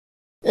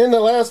In the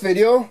last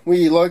video,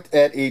 we looked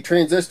at a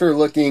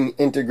transistor-looking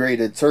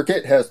integrated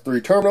circuit. It has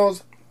 3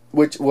 terminals,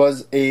 which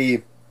was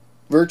a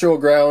virtual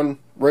ground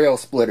rail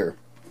splitter.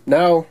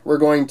 Now we're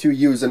going to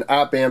use an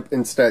op-amp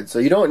instead. So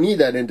you don't need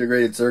that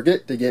integrated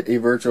circuit to get a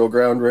virtual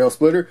ground rail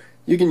splitter.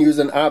 You can use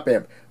an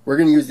op-amp. We're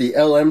going to use the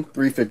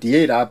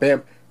LM358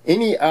 op-amp.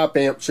 Any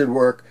op-amp should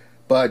work,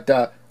 but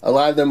a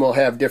lot of them will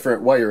have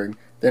different wiring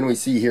than we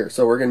see here.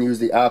 So we're going to use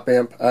the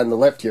op-amp on the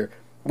left here.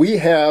 We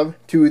have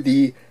to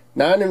the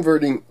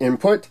non-inverting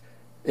input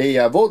a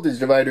voltage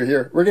divider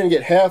here. We're going to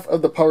get half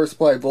of the power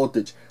supply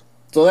voltage.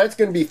 So that's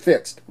going to be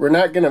fixed. We're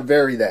not going to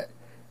vary that.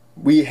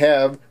 We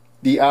have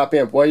the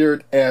op-amp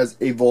wired as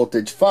a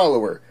voltage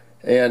follower.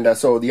 And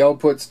so the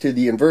outputs to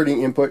the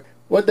inverting input,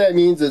 what that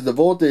means is the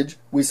voltage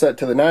we set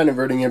to the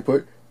non-inverting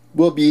input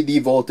will be the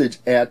voltage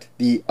at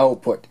the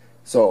output.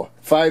 So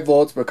 5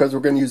 volts because we're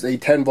going to use a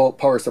 10 volt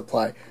power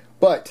supply.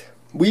 But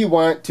we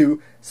want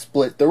to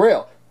split the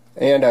rail.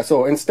 And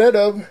so instead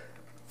of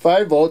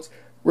 5 volts,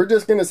 we're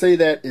just going to say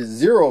that is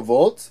 0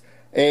 volts,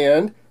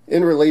 and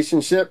in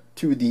relationship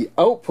to the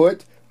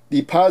output,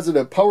 the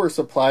positive power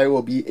supply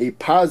will be a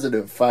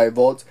positive 5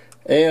 volts,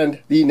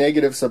 and the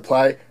negative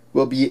supply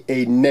will be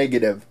a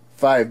negative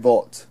 5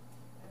 volts.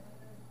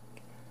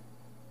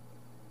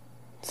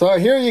 So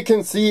here you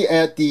can see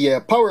at the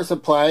power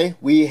supply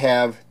we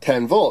have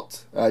 10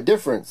 volts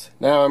difference.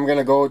 Now I'm going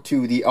to go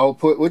to the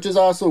output, which is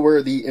also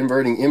where the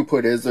inverting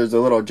input is. There's a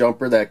little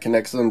jumper that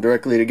connects them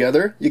directly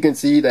together. You can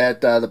see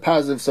that the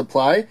positive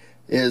supply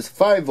is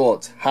 5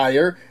 volts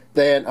higher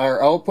than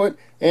our output,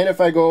 and if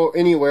I go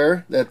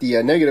anywhere that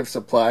the negative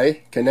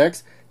supply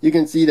connects, you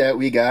can see that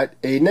we got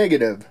a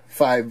negative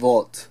 5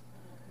 volts.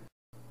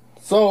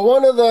 So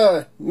one of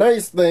the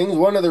nice things,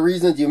 one of the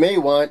reasons you may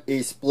want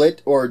a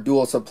split or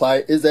dual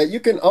supply is that you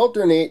can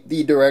alternate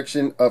the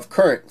direction of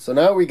current. So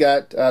now we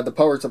got the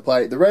power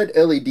supply. The red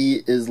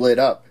LED is lit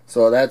up.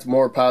 So that's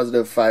more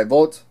positive 5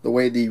 volts. The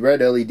way the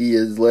red LED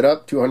is lit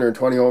up,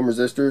 220 ohm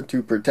resistor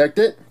to protect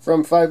it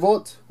from 5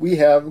 volts, we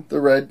have the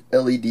red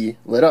LED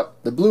lit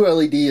up. The blue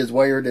LED is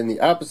wired in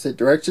the opposite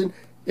direction.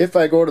 If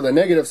I go to the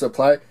negative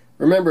supply,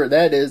 remember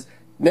that is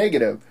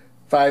negative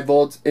 5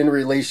 volts in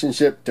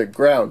relationship to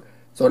ground.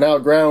 So now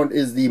ground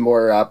is the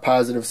more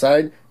positive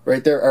side.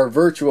 Right there, our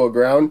virtual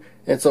ground.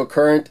 And so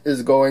current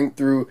is going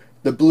through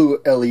the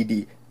blue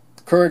LED.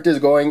 Current is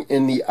going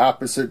in the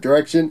opposite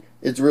direction.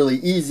 It's really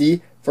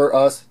easy for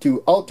us to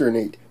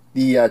alternate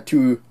the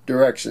 2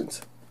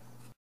 directions.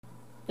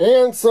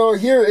 And so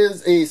here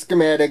is a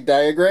schematic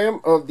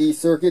diagram of the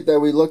circuit that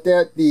we looked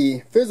at.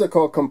 The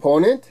physical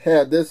component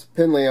had this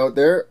pin layout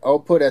there,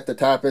 output at the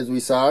top as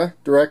we saw,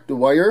 direct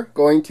wire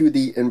going to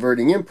the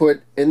inverting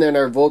input, and then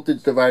our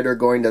voltage divider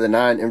going to the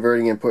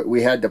non-inverting input.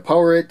 We had to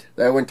power it,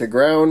 that went to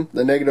ground,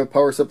 the negative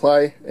power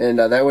supply, and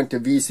that went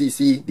to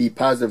VCC, the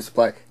positive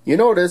supply. You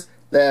notice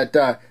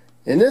that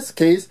in this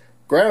case,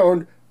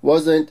 ground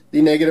wasn't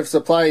the negative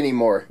supply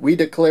anymore. We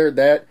declared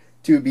that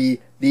to be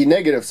the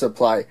negative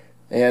supply.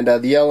 And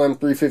the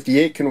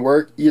LM358 can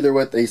work either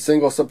with a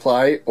single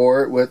supply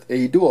or with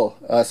a dual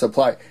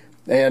supply.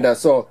 And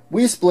so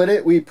we split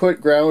it, we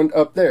put ground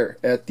up there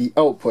at the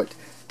output.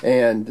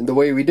 And the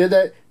way we did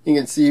that, you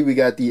can see we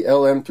got the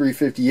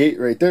LM358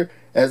 right there.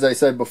 As I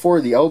said before,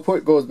 the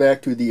output goes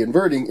back to the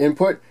inverting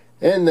input.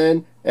 And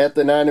then at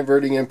the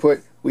non-inverting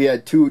input, we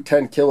had 2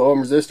 10 kilo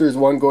ohm resistors,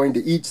 one going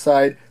to each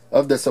side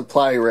of the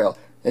supply rail.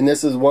 And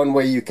this is one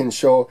way you can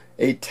show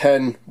a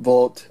 10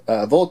 volt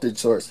voltage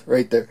source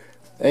right there.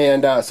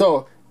 And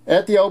so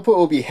at the output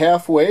will be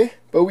halfway,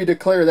 but we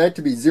declare that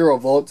to be 0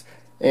 volts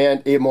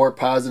and a more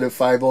positive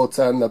 5 volts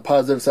on the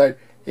positive side,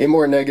 a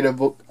more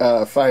negative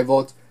 5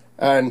 volts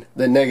on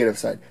the negative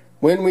side.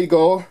 When we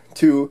go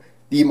to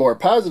the more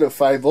positive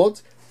 5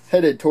 volts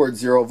headed towards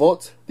 0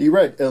 volts, the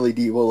red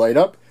LED will light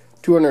up.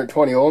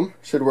 220 ohm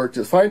should work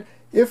just fine.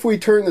 If we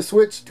turn the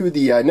switch to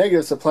the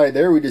negative supply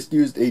there, we just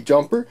used a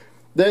jumper,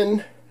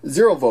 then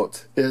 0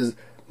 volts is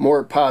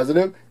more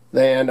positive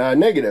than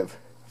negative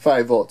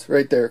 5 volts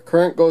right there.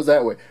 Current goes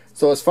that way.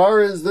 So as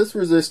far as this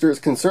resistor is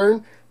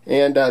concerned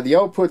and the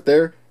output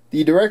there,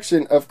 the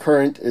direction of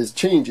current is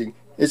changing.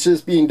 It's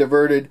just being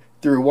diverted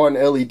through one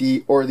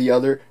LED or the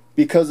other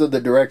because of the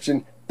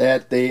direction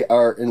that they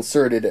are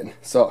inserted in.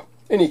 So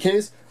in any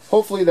case,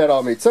 hopefully that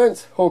all made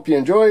sense. Hope you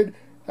enjoyed.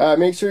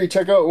 Make sure you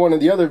check out one of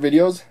the other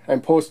videos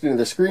I'm posting to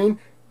the screen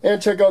and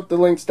check out the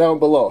links down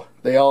below.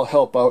 They all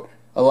help out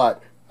a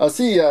lot. I'll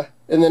see ya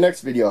in the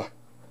next video.